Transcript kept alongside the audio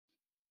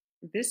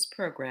This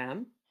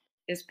program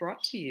is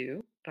brought to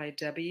you by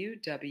W.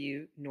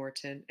 W.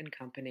 Norton and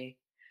Company,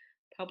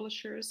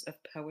 publishers of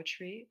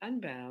Poetry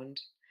Unbound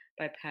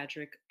by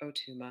Padraig Ó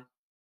Tuama.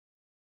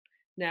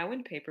 Now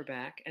in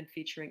paperback and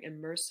featuring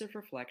immersive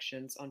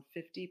reflections on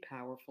 50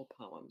 powerful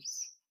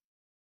poems.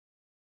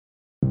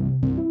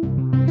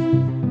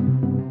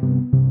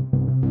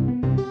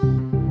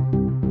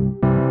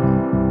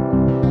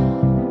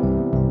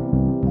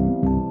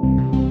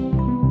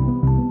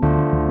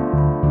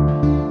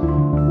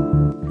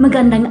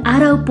 Magandang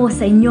araw po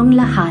sa inyong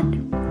lahat.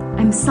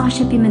 I'm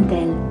Sasha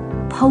Pimentel,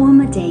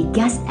 Poem a Day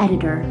guest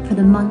editor for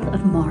the month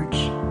of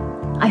March.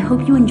 I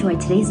hope you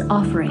enjoyed today's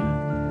offering,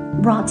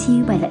 brought to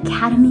you by the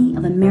Academy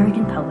of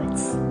American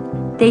Poets.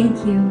 Thank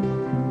you.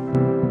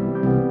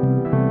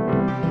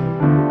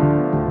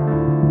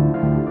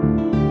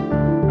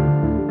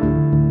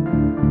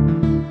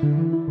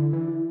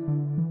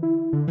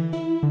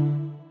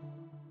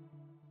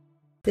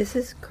 This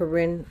is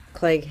Corinne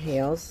Clegg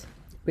Hales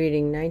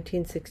reading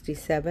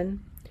 1967,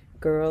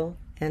 Girl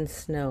and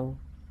Snow.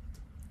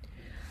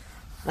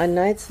 On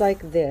nights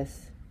like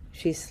this,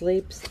 she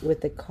sleeps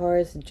with the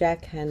car's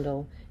jack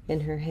handle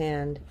in her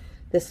hand,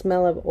 the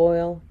smell of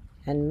oil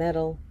and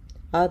metal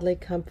oddly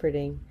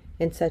comforting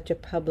in such a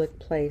public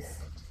place.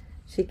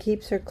 She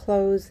keeps her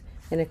clothes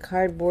in a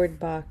cardboard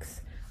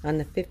box on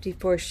the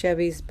 '54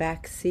 Chevy's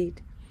back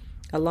seat,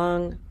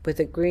 along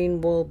with a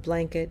green wool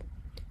blanket,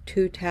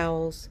 2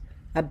 towels,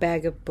 a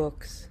bag of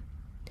books.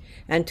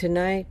 And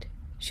tonight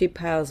she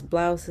piles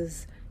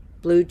blouses,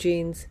 blue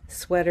jeans,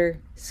 sweater,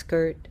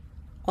 skirt,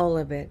 all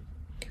of it,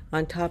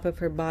 on top of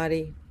her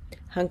body,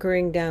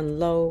 hunkering down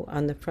low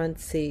on the front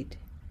seat.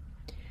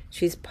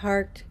 She's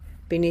parked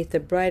beneath the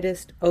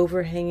brightest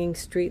overhanging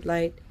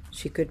streetlight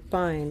she could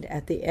find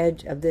at the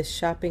edge of this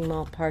shopping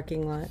mall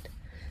parking lot,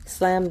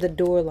 slammed the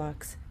door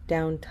locks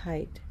down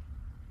tight.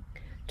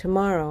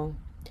 Tomorrow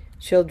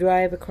she'll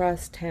drive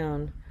across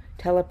town,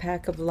 tell a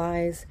pack of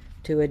lies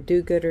to a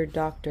do-gooder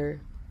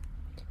doctor.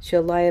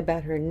 She'll lie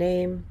about her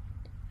name,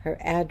 her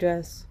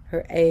address,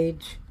 her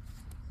age.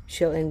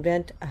 She'll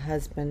invent a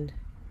husband.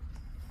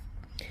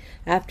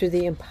 After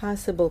the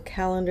impossible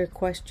calendar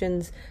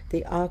questions,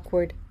 the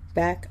awkward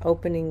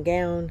back-opening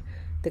gown,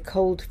 the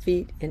cold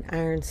feet in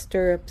iron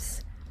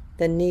stirrups,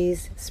 the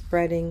knees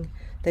spreading,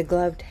 the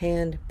gloved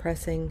hand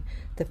pressing,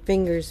 the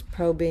fingers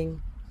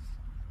probing,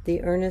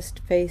 the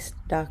earnest-faced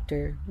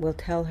doctor will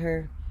tell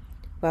her,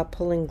 while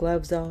pulling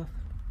gloves off,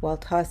 while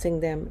tossing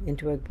them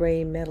into a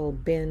gray metal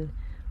bin,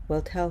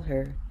 will tell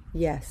her,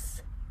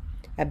 yes,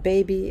 a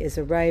baby is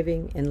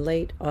arriving in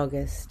late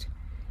August,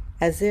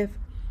 as if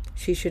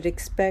she should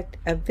expect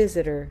a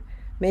visitor,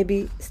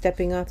 maybe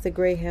stepping off the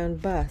Greyhound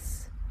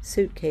bus,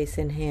 suitcase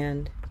in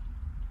hand.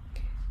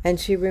 And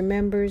she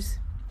remembers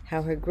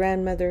how her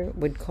grandmother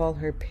would call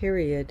her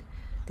period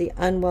the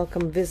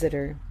unwelcome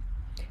visitor,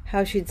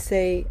 how she'd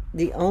say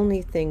the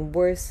only thing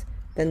worse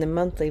than the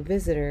monthly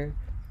visitor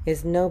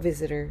is no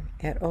visitor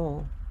at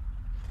all.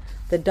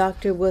 The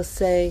doctor will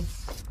say,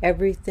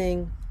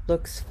 everything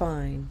looks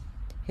fine.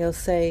 He'll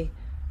say,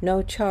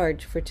 no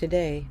charge for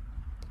today.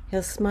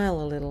 He'll smile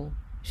a little,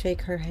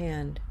 shake her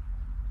hand,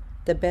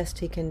 the best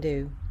he can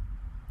do.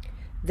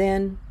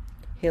 Then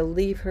he'll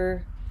leave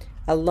her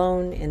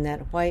alone in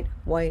that white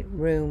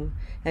room,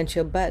 and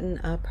she'll button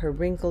up her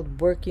wrinkled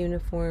work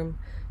uniform,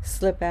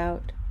 slip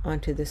out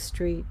onto the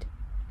street,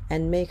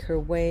 and make her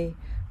way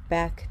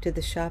back to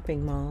the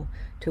shopping mall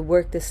to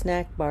work the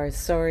snack bar's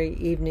sorry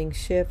evening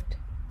shift,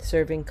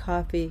 serving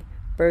coffee,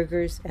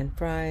 burgers, and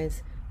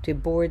fries to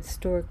bored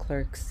store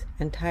clerks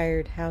and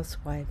tired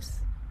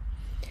housewives.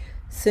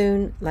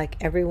 Soon, like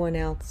everyone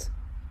else,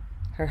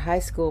 her high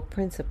school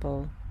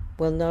principal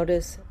will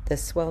notice the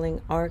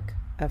swelling arc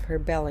of her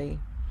belly,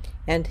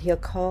 and he'll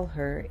call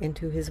her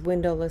into his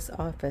windowless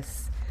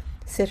office,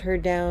 sit her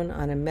down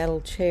on a metal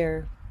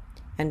chair,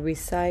 and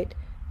recite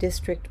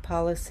district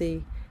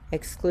policy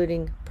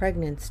excluding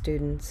pregnant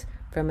students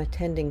from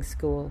attending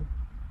school.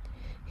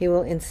 He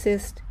will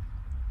insist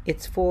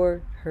it's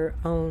for her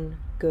own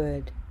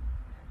good.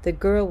 The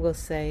girl will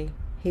say,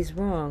 he's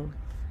wrong.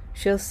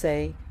 She'll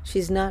say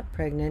she's not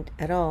pregnant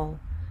at all.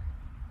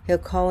 He'll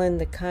call in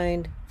the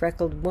kind,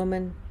 freckled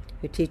woman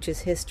who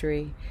teaches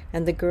history,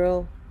 and the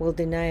girl will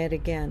deny it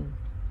again.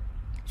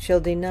 She'll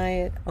deny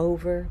it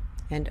over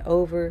and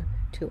over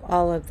to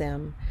all of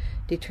them,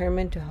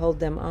 determined to hold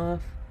them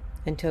off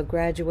until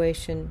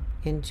graduation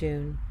in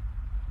June.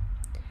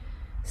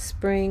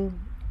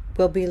 Spring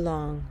will be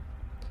long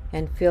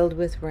and filled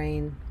with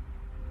rain.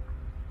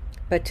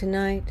 But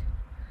tonight,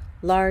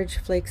 large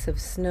flakes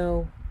of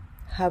snow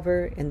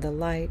hover in the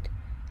light,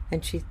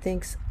 and she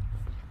thinks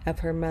of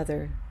her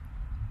mother,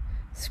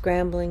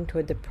 scrambling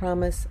toward the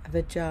promise of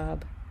a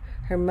job,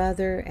 her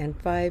mother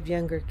and 5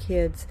 younger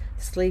kids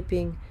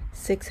sleeping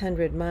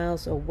 600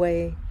 miles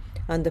away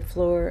on the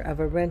floor of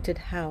a rented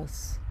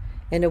house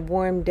in a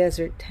warm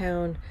desert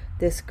town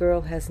this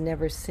girl has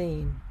never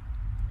seen.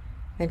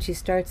 And she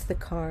starts the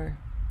car,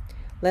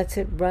 lets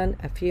it run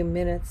a few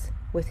minutes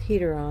with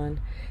heater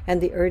on, and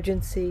the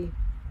urgency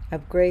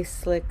of gray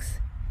slicks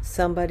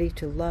Somebody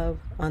to Love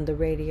on the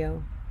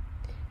radio,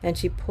 and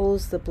she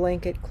pulls the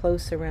blanket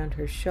close around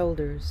her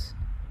shoulders,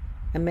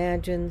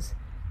 imagines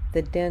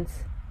the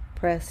dense,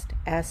 pressed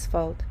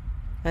asphalt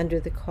under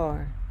the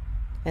car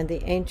and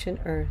the ancient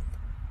earth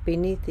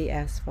beneath the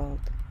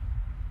asphalt,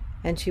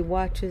 and she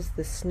watches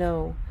the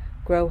snow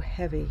grow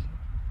heavy,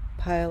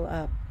 pile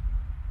up,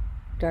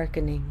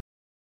 darkening.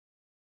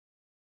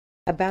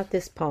 About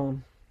this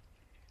poem.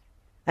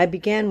 I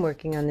began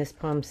working on this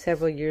poem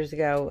several years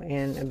ago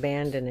and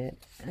abandoned it,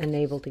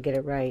 unable to get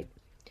it right.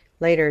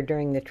 Later,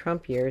 during the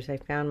Trump years, I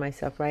found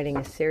myself writing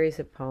a series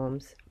of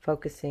poems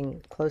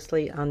focusing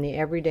closely on the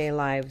everyday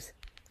lives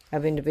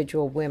of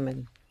individual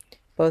women,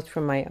 both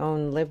from my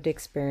own lived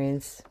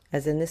experience,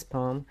 as in this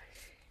poem,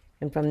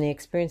 and from the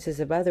experiences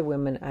of other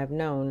women I've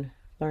known,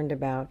 learned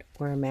about,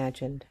 or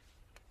imagined.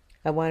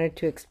 I wanted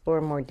to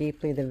explore more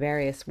deeply the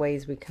various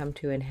ways we come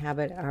to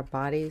inhabit our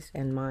bodies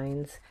and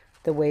minds,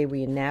 the way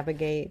we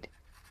navigate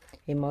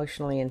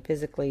emotionally and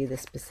physically the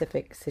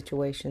specific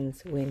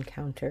situations we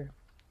encounter.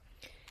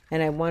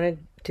 And I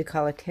wanted to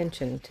call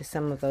attention to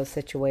some of those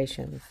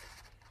situations.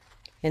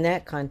 In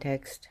that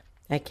context,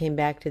 I came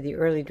back to the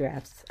early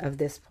drafts of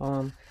this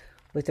poem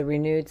with a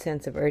renewed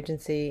sense of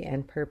urgency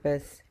and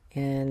purpose,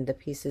 and the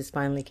pieces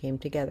finally came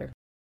together.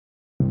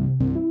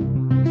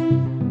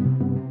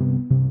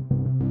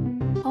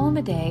 Poem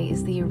a Day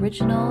is the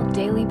original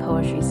daily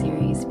poetry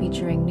series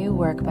featuring new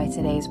work by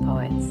today's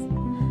poets.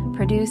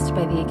 Produced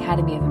by the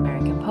Academy of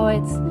American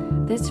Poets,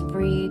 this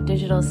free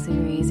digital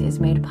series is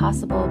made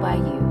possible by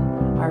you,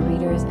 our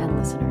readers and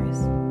listeners.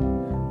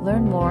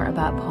 Learn more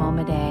about Poem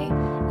a Day,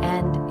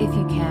 and if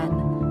you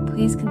can,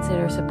 please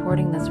consider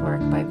supporting this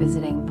work by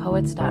visiting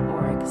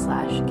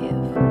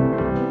poets.org/give.